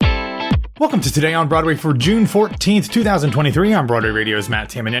Welcome to Today on Broadway for June 14th, 2023. I'm Broadway Radio's Matt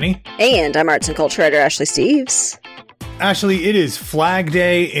Tamanini. And I'm arts and culture writer Ashley Steves. Ashley, it is Flag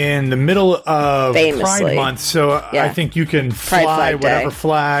Day in the middle of Famously. Pride Month, so Yeah. I think you can fly Flag whatever Day.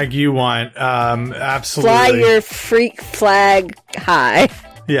 flag you want. Absolutely. Fly your freak flag high.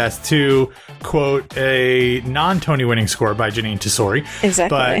 Yes, to quote a non-Tony winning score by Janine Tesori.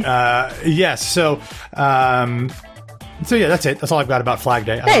 Exactly. But yes, so yeah, that's it. That's all I've got about Flag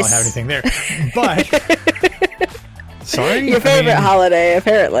Day. I don't Nice. have anything there. But sorry, Your favorite holiday,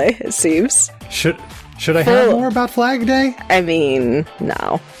 apparently, it seems. Should I have more about Flag Day? I mean,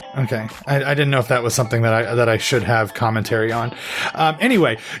 no. Okay, I didn't know if that was something that I should have commentary on.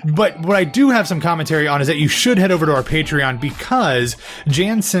 Anyway, but what I do have some commentary on is that you should head over to our Patreon because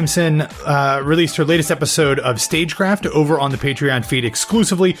Jan Simpson released her latest episode of Stagecraft over on the Patreon feed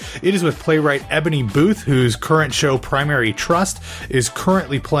exclusively. It is with playwright Ebony Booth, whose current show Primary Trust is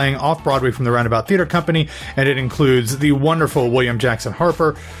currently playing off-Broadway from the Roundabout Theater Company, and it includes the wonderful William Jackson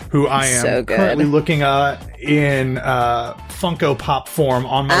Harper, who I am So good. currently looking in Funko Pop form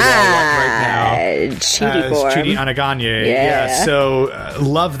on my wall right now Chidi as form. Chidi Anaganye. Yeah. So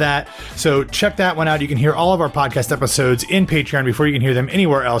love that. So check that one out. You can hear all of our podcast episodes in Patreon before you can hear them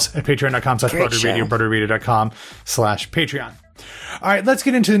anywhere else at patreon.com/BroadwayRadio, BroadwayRadio.com/Patreon. All right, let's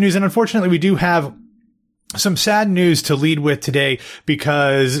get into the news. And unfortunately, we do have some sad news to lead with today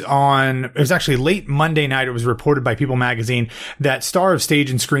because it was actually late Monday night, it was reported by People magazine that star of stage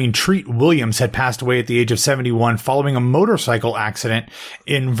and screen Treat Williams had passed away at the age of 71 following a motorcycle accident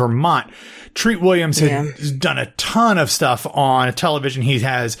in Vermont. Treat Williams had done a ton of stuff on television. He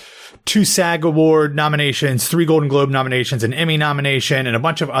has 2 SAG Award nominations, 3 Golden Globe nominations, an Emmy nomination, and a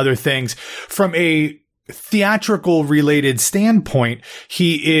bunch of other things. From a theatrical related standpoint,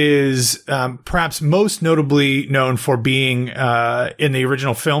 he is perhaps most notably known for being in the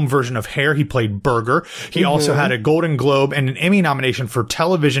original film version of Hair. He played Berger. He also had a Golden Globe and an Emmy nomination for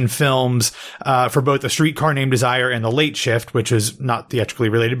television films for both A Streetcar Named Desire and The Late Shift, which is not theatrically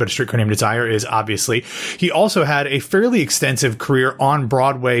related, but A Streetcar Named Desire is obviously. He also had a fairly extensive career on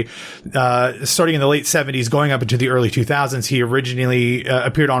Broadway starting in the late 70s going up into the early 2000s. He originally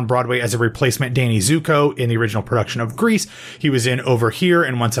appeared on Broadway as a replacement Danny Zuko in the original production of Grease. He was in Over Here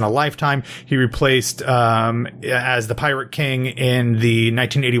and Once in a Lifetime. He replaced as the Pirate King in the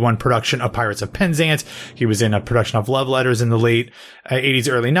 1981 production of Pirates of Penzance. He was in a production of Love Letters in the late 80s,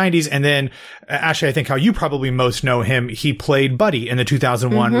 early 90s. And then, Ashley, I think how you probably most know him, he played Buddy in the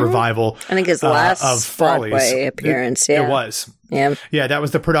 2001 revival. I think his last of Follies. Broadway appearance. It was. Yeah. Yeah, that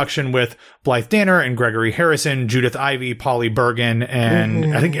was the production with Blythe Danner and Gregory Harrison, Judith Ivey, Polly Bergen,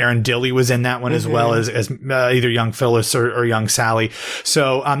 and I think Aaron Dilley was in that one as well as either young Phyllis or young Sally.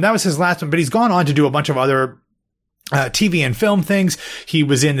 So that was his last one, but he's gone on to do a bunch of other TV and film things. He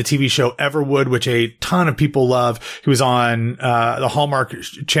was in the TV show Everwood, which a ton of people love. He was on the Hallmark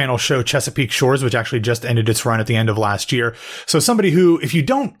Channel show Chesapeake Shores, which actually just ended its run at the end of last year. So somebody who, if you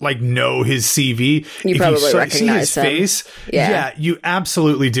don't know his CV, You if probably see recognize his him. face, Yeah. you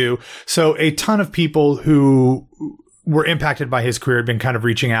absolutely do. So a ton of people who were impacted by his career had been kind of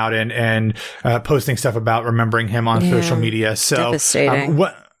reaching out and posting stuff about remembering him on social media. So Devastating.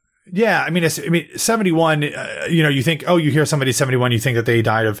 Yeah, I mean, 71, you think, you hear somebody 71, you think that they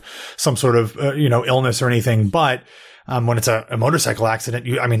died of some sort of, illness or anything. But when it's a motorcycle accident,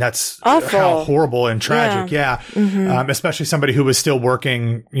 that's awful. how horrible and tragic. Yeah. Especially somebody who was still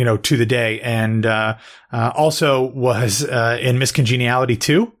working, to the day. And also was in Miss Congeniality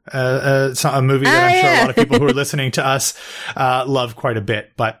 2, a movie that I'm sure a lot of people who are listening to us love quite a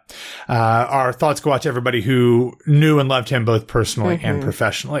bit. But our thoughts go out to everybody who knew and loved him both personally and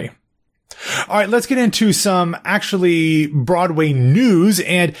professionally. All right, let's get into some actually Broadway news,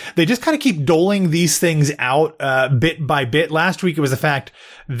 and they just kind of keep doling these things out bit by bit. Last week, it was the fact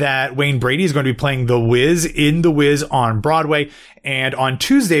that Wayne Brady is going to be playing The Wiz in The Wiz on Broadway, and on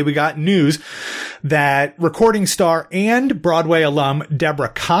Tuesday, we got news that recording star and Broadway alum Deborah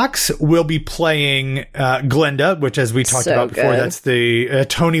Cox will be playing Glinda, which, as we talked about before, that's the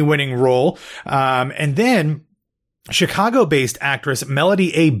Tony-winning role, and then Chicago-based actress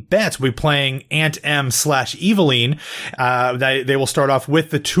Melody A. Betts will be playing Aunt M/Eveline. They will start off with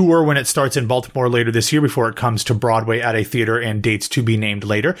the tour when it starts in Baltimore later this year before it comes to Broadway at a theater and dates to be named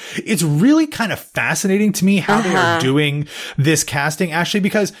later. It's really kind of fascinating to me how they are doing this casting, Ashley,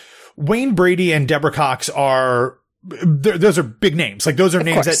 because Wayne Brady and Deborah Cox those are big names. Like, those are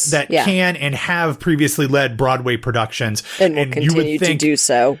names that can and have previously led Broadway productions. And will continue to do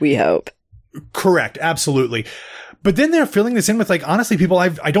so, we hope. Correct. Absolutely. But then they're filling this in with, like, honestly, people I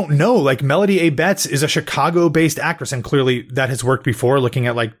don't know. Like, Melody A. Betts is a Chicago-based actress, and clearly that has worked before, looking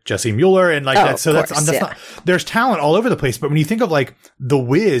at, like, Jesse Mueller and, like, that. So that's not, there's talent all over the place. But when you think of, like, The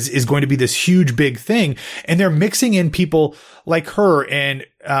Wiz is going to be this huge, big thing, and they're mixing in people like her and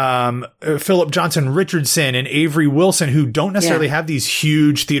Philip Johnson Richardson and Avery Wilson, who don't necessarily have these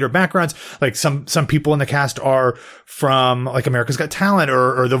huge theater backgrounds. Like, some people in the cast are from, like, America's Got Talent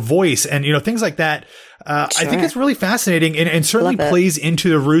or The Voice, and, you know, things like that. I think it's really fascinating and certainly plays into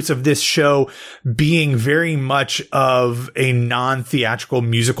the roots of this show being very much of a non-theatrical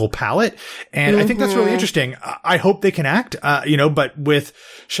musical palette. And I think that's really interesting. I hope they can act, you know, but with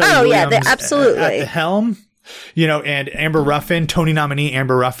Shelley Williams absolutely at the helm, you know, and Amber Ruffin, Tony nominee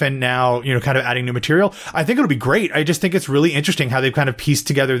Amber Ruffin now, you know, kind of adding new material. I think it'll be great. I just think it's really interesting how they've kind of pieced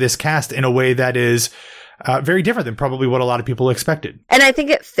together this cast in a way that is very different than probably what a lot of people expected. And I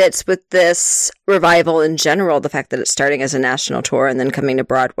think it fits with this revival in general, the fact that it's starting as a national tour and then coming to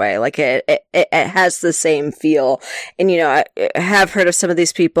Broadway. Like, it has the same feel. And, you know, I have heard of some of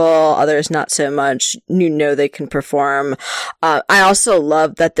these people, others not so much. You know, they can perform. I also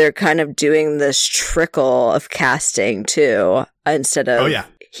love that they're kind of doing this trickle of casting too, instead of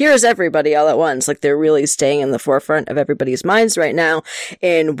here's everybody all at once. Like, they're really staying in the forefront of everybody's minds right now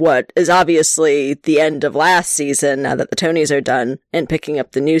in what is obviously the end of last season, now that the Tonys are done, and picking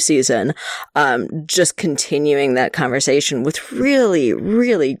up the new season. Just continuing that conversation with really,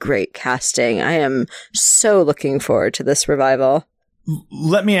 really great casting. I am so looking forward to this revival.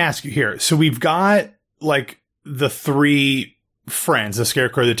 Let me ask you here. So we've got, like, the three friends, the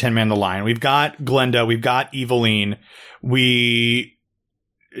Scarecrow, the Tin Man, the Lion. We've got Glenda. We've got Eveline. We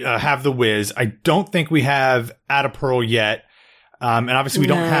have the Wiz. I don't think we have Ada Pearl yet. And obviously we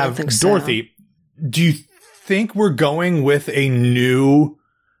don't have Dorothy. So. Do you think we're going with a new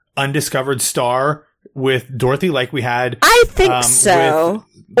undiscovered star with Dorothy like we had? I think so.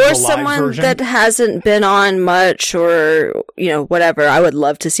 Or someone version? That hasn't been on much, or, you know, whatever. I would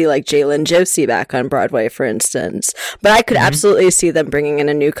love to see, like, Jalen Josie back on Broadway, for instance. But I could absolutely see them bringing in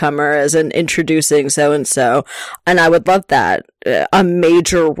a newcomer as an introducing so-and-so. And I would love that. A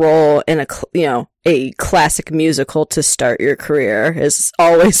major role in a classic musical to start your career is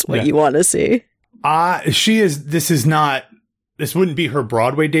always what you want to see. This wouldn't be her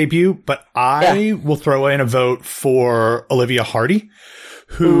Broadway debut, but I will throw in a vote for Olivia Hardy,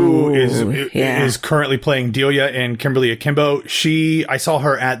 who is currently playing Delia in Kimberly Akimbo. I saw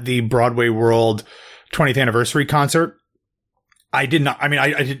her at the Broadway World 20th anniversary concert. I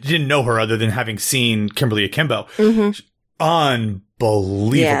didn't know her other than having seen Kimberly Akimbo.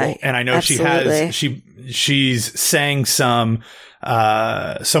 Unbelievable. Yeah, and I know absolutely. she's sang some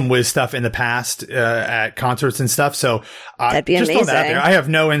Wiz stuff in the past at concerts and stuff. So that'd be just amazing. Throw that out there. I have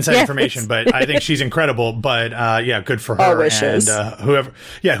no inside information, but I think she's incredible. But good for her. All wishes. And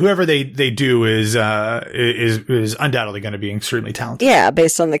whoever they do is undoubtedly going to be extremely talented. Yeah,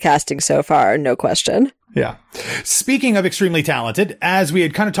 based on the casting so far, no question. Yeah. Speaking of extremely talented, as we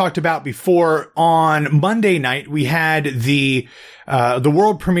had kind of talked about before, on Monday night, we had the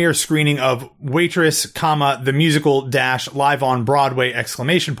world premiere screening of Waitress, the musical - live on Broadway ! At the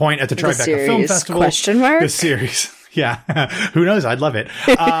Tribeca Film Festival. ? The series. Yeah. Who knows? I'd love it.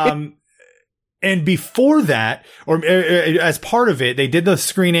 And before that, or as part of it, they did the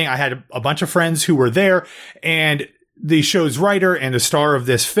screening. I had a bunch of friends who were there, and the show's writer and the star of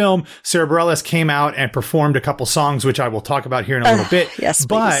this film, Sarah Bareilles, came out and performed a couple songs, which I will talk about here in a little bit. Yes,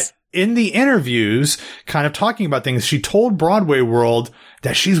 but please. In the interviews, kind of talking about things, she told Broadway World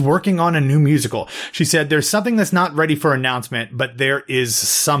that she's working on a new musical. She said, there's something that's not ready for announcement, but there is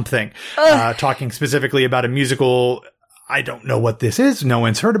something. Talking specifically about a musical. I don't know what this is. No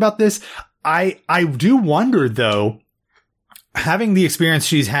one's heard about this. I do wonder, though, having the experience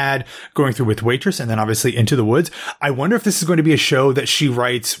she's had going through with Waitress and then obviously Into the Woods, I wonder if this is going to be a show that she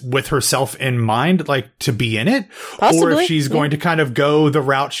writes with herself in mind, like to be in it. Possibly. Or if she's going to kind of go the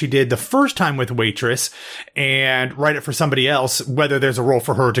route she did the first time with Waitress and write it for somebody else, whether there's a role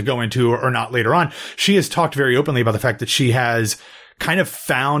for her to go into or not later on. She has talked very openly about the fact that she has kind of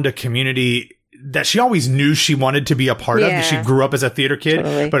found a community that she always knew she wanted to be a part of. She grew up as a theater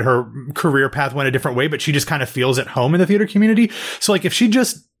kid, but her career path went a different way, but she just kind of feels at home in the theater community. So, like, if she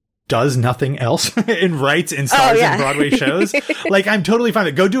just does nothing else and writes and stars in Broadway shows, like, I'm totally fine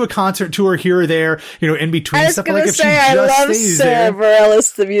with it. Go do a concert tour here or there, in between stuff. Like, if she just stays there. I love Sarah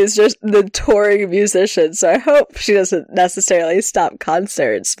Bareilles, the touring musician, so I hope she doesn't necessarily stop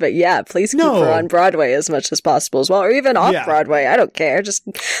concerts, but please keep her on Broadway as much as possible as well, or even off Broadway. I don't care. Just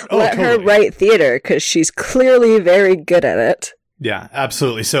let her write theater, because she's clearly very good at it. Yeah,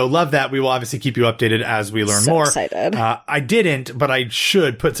 absolutely. So love that. We will obviously keep you updated as we learn more. Excited. I didn't, but I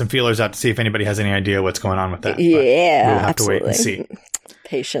should put some feelers out to see if anybody has any idea what's going on with that. Yeah, we'll have absolutely. to wait and see.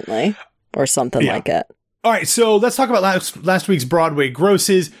 Patiently or something like it. All right. So let's talk about last week's Broadway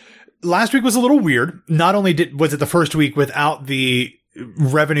grosses. Last week was a little weird. Not only was it the first week without the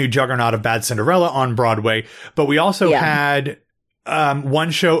revenue juggernaut of Bad Cinderella on Broadway, but we also had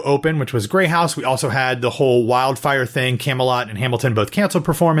one show open, which was Grey House. We also had the whole wildfire thing. Camelot and Hamilton both canceled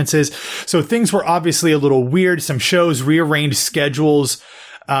performances. So things were obviously a little weird. Some shows rearranged schedules,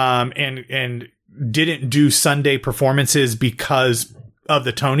 and didn't do Sunday performances because of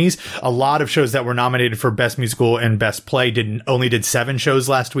the Tonys. A lot of shows that were nominated for Best Musical and Best Play only did 7 shows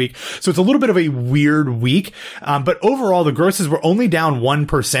last week. So it's a little bit of a weird week. But overall, the grosses were only down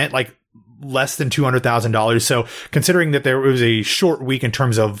 1%, like less than $200,000. So considering that there was a short week in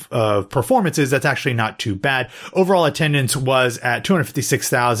terms of performances, that's actually not too bad. Overall attendance was at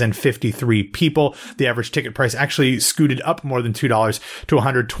 256,053 people. The average ticket price actually scooted up more than $2 to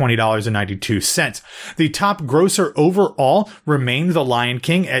 $120.92. The top grosser overall remained The Lion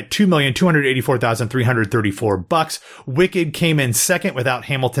King at $2,284,334. Wicked came in second without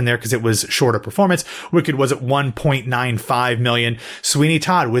Hamilton there because it was shorter performance. Wicked was at $1.95 million. Sweeney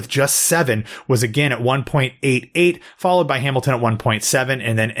Todd with just 7 was again at 1.88, followed by Hamilton at 1.7,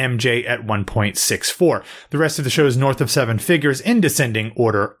 and then MJ at 1.64. The rest of the shows north of 7 figures in descending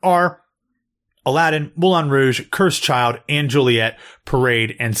order are Aladdin, Moulin Rouge, Cursed Child, and Juliet,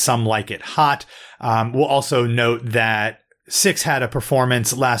 Parade, and Some Like It Hot. We'll also note that Six had a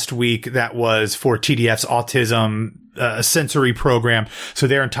performance last week that was for TDF's autism sensory program. So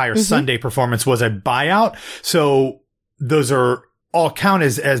their entire Sunday performance was a buyout. So those are all count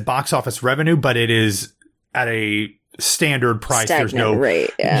as box office revenue, but it is at a standard price. Stagnant there's no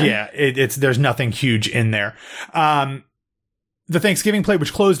rate. there's nothing huge in there. The Thanksgiving play,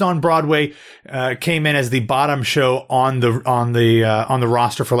 which closed on Broadway, came in as the bottom show on the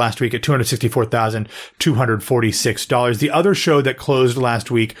roster for last week at $264,246. The other show that closed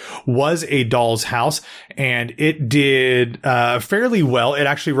last week was A Doll's House, and it did fairly well. It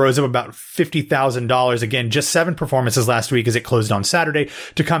actually rose up about $50,000. Again, just 7 performances last week as it closed on Saturday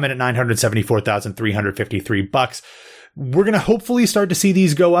to come in at $974,353. We're going to hopefully start to see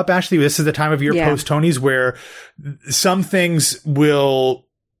these go up, Ashley. This is the time of year post Tonys where some things will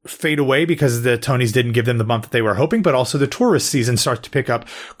fade away because the Tonys didn't give them the bump that they were hoping, but also the tourist season starts to pick up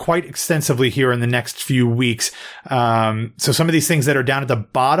quite extensively here in the next few weeks. So some of these things that are down at the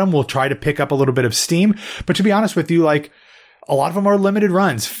bottom will try to pick up a little bit of steam. But to be honest with you, like, a lot of them are limited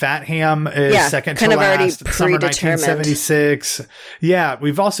runs. Fat Ham is second to last. Summer 1976. Yeah.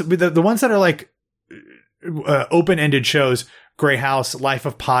 We've also, the ones that are like, open-ended shows, Grey House, Life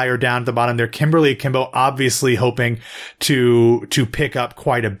of Pi are down at the bottom there. Kimberly Akimbo obviously hoping to pick up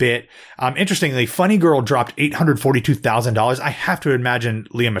quite a bit. Interestingly, Funny Girl dropped $842,000. I have to imagine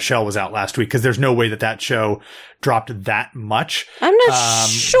Leah Michele was out last week because there's no way that show dropped that much. I'm not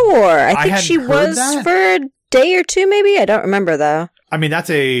sure. I think she was for a day or two, maybe. I don't remember though. I mean, that's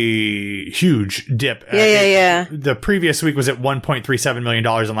a huge dip. Yeah. The previous week was at $1.37 million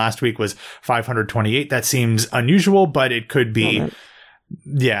and last week was $528. That seems unusual, but it could be,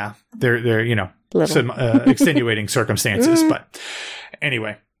 there, some extenuating circumstances. But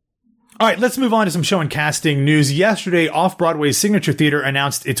anyway. All right, let's move on to some show and casting news. Yesterday, Off-Broadway's Signature Theater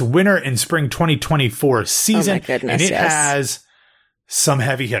announced its winner in spring 2024 season. Oh my goodness, and it has some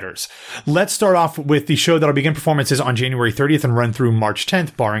heavy hitters. Let's start off with the show that'll begin performances on January 30th and run through March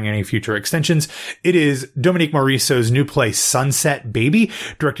 10th, barring any future extensions. It is Dominique Morisseau's new play, Sunset Baby,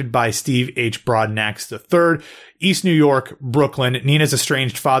 directed by Steve H. Broadnax III. East New York, Brooklyn, Nina's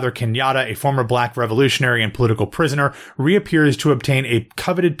estranged father, Kenyatta, a former black revolutionary and political prisoner, reappears to obtain a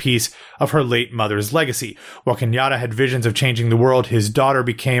coveted piece of her late mother's legacy. While Kenyatta had visions of changing the world, his daughter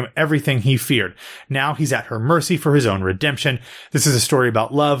became everything he feared. Now he's at her mercy for his own redemption. This is a story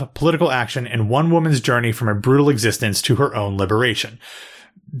about love, political action, and one woman's journey from a brutal existence to her own liberation.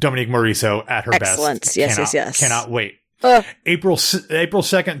 Dominique Morisseau at her Excellent. best. Yes. Cannot wait. April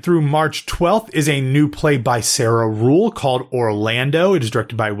 2nd through March 12th is a new play by Sarah Rule called Orlando. It is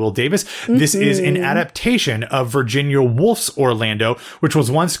directed by Will Davis. This is an adaptation of Virginia Woolf's Orlando, which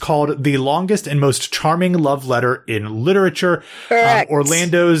was once called the longest and most charming love letter in literature.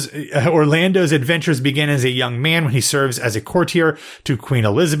 Orlando's adventures begin as a young man when he serves as a courtier to Queen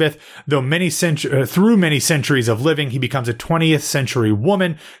Elizabeth. Through many centuries of living, he becomes a 20th century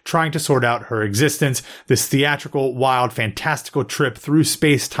woman trying to sort out her existence. This theatrical, wild, fantastical trip through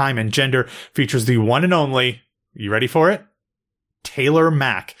space, time, and gender features the one and only, you ready for it? Taylor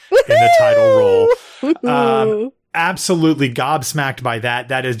Mack in the title role. absolutely gobsmacked by that.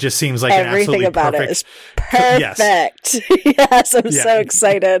 That is just seems like everything an absolutely about perfect, it is perfect. Yes, I'm so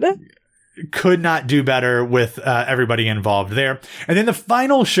excited. Could not do better with everybody involved there. And then the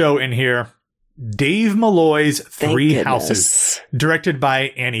final show in here, Dave Malloy's Three Houses, directed by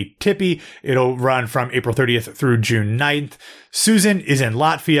Annie Tippie. It'll run from April 30th through June 9th. Susan is in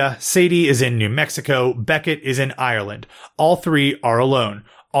Latvia. Sadie is in New Mexico. Beckett is in Ireland. All three are alone.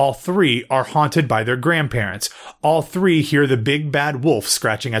 All three are haunted by their grandparents. All three hear the big bad wolf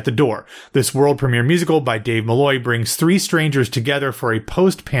scratching at the door. This world premiere musical by Dave Malloy brings three strangers together for a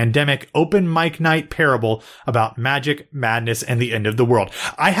post-pandemic open mic night parable about magic, madness, and the end of the world.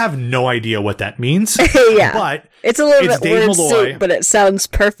 I have no idea what that means. Yeah. But it's a little bit Dave word Malloy, soup, but it sounds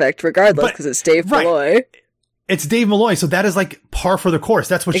perfect regardless because it's Dave Malloy. It's Dave Malloy, so that is like par for the course.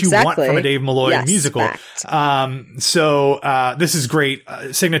 That's what you want from a Dave Malloy musical. So this is great.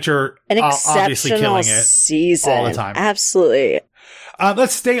 Signature, an obviously killing it season. All the time. Absolutely.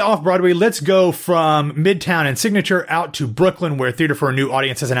 Let's stay off Broadway. Let's go from Midtown and Signature out to Brooklyn, where Theater for a New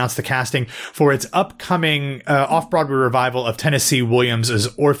Audience has announced the casting for its upcoming off-Broadway revival of Tennessee Williams'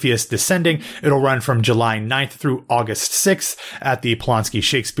 Orpheus Descending. It'll run from July 9th through August 6th at the Polanski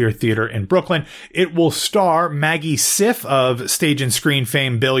Shakespeare Theater in Brooklyn. It will star Maggie Siff of stage and screen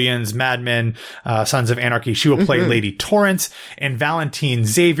fame, Billions, Mad Men, Sons of Anarchy. She will play Lady Torrance, and Valentine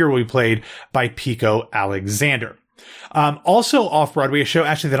Xavier will be played by Pico Alexander. Also off Broadway, a show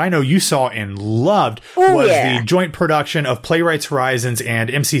actually that I know you saw and loved was the joint production of Playwrights Horizons and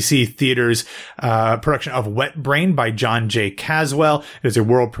MCC Theater's production of Wet Brain by John J. Caswell. It is a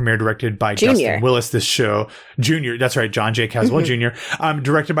world premiere directed by Dustin Willis. This show, Junior, that's right, John J. Caswell Jr.,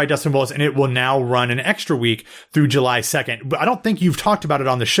 directed by Dustin Willis, and it will now run an extra week through July 2nd. But I don't think you've talked about it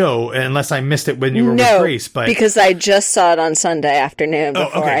on the show, unless I missed it when you were with Grace. But because I just saw it on Sunday afternoon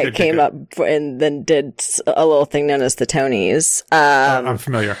before I came up and then did a little thing known as the Tonys. I'm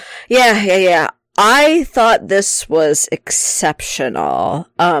familiar. Yeah. I thought this was exceptional.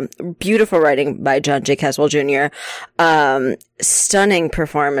 Beautiful writing by John J. Caswell Jr. Stunning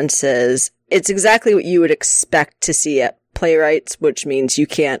performances. It's exactly what you would expect to see at Playwrights, which means you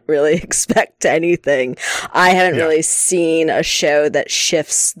can't really expect anything. I haven't really seen a show that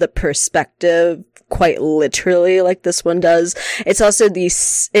shifts the perspective quite literally like this one does. It's also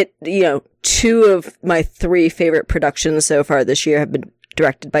two of my three favorite productions so far this year have been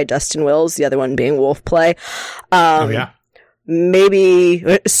directed by Dustin Wills, the other one being Wolf Play. Certainly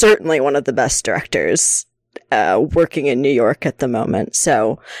one of the best directors working in New York at the moment.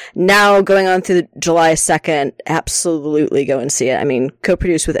 So now going on through July 2nd, absolutely go and see it. I mean,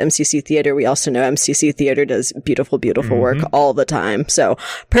 co-produced with MCC Theater. We also know MCC Theater does beautiful, beautiful work all the time. So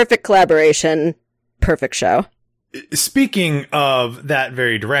perfect collaboration, perfect show. Speaking of that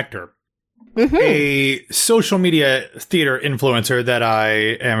very director, a social media theater influencer that I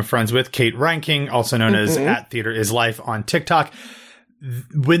am friends with, Kate Reinking, also known as @TheaterIsLife on TikTok.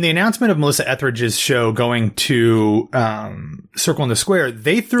 When the announcement of Melissa Etheridge's show going to Circle in the Square,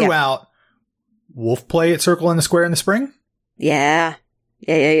 they threw out Wolf Play at Circle in the Square in the spring? Yeah.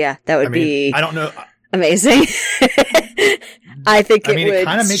 That would be... I don't know. Amazing. I think it would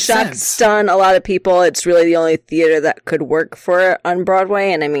kind of make sense. Stun a lot of people. It's really the only theater that could work for it on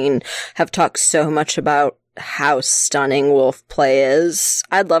Broadway. And I mean, have talked so much about how stunning Wolf Play is.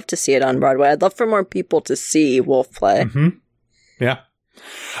 I'd love to see it on Broadway. I'd love for more people to see Wolf Play. Yeah.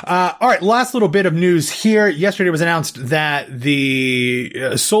 All right, last little bit of news here. Yesterday it was announced that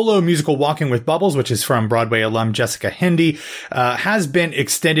the solo musical Walking with Bubbles, which is from Broadway alum Jessica Hendy, has been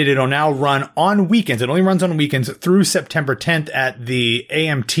extended. It'll now run on weekends. It only runs on weekends through September 10th at the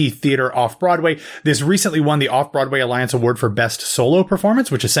AMT Theater off-Broadway. This recently won the Off-Broadway Alliance Award for Best Solo Performance,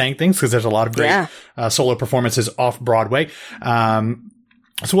 which is saying things because there's a lot of great solo performances off-Broadway.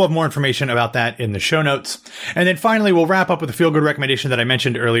 So we'll have more information about that in the show notes. And then finally, we'll wrap up with a feel-good recommendation that I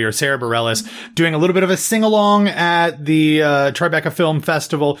mentioned earlier. Sarah Bareilles doing a little bit of a sing-along at the Tribeca Film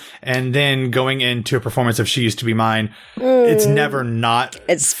Festival and then going into a performance of She Used to Be Mine. It's never not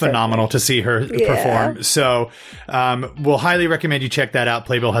phenomenal to see her perform. So we'll highly recommend you check that out.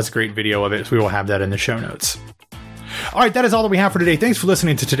 Playbill has a great video of it, so we will have that in the show notes. All right, that is all that we have for today. Thanks for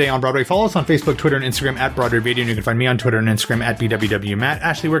listening to Today on Broadway. Follow us on Facebook, Twitter, and Instagram @Broadway Radio, and you can find me on Twitter and Instagram @BWWMatt.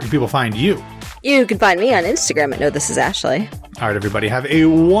 Ashley, where can people find you? You can find me on Instagram @No This Is Ashley. All right, everybody, have a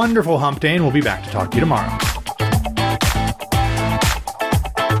wonderful hump day, and we'll be back to talk to you tomorrow.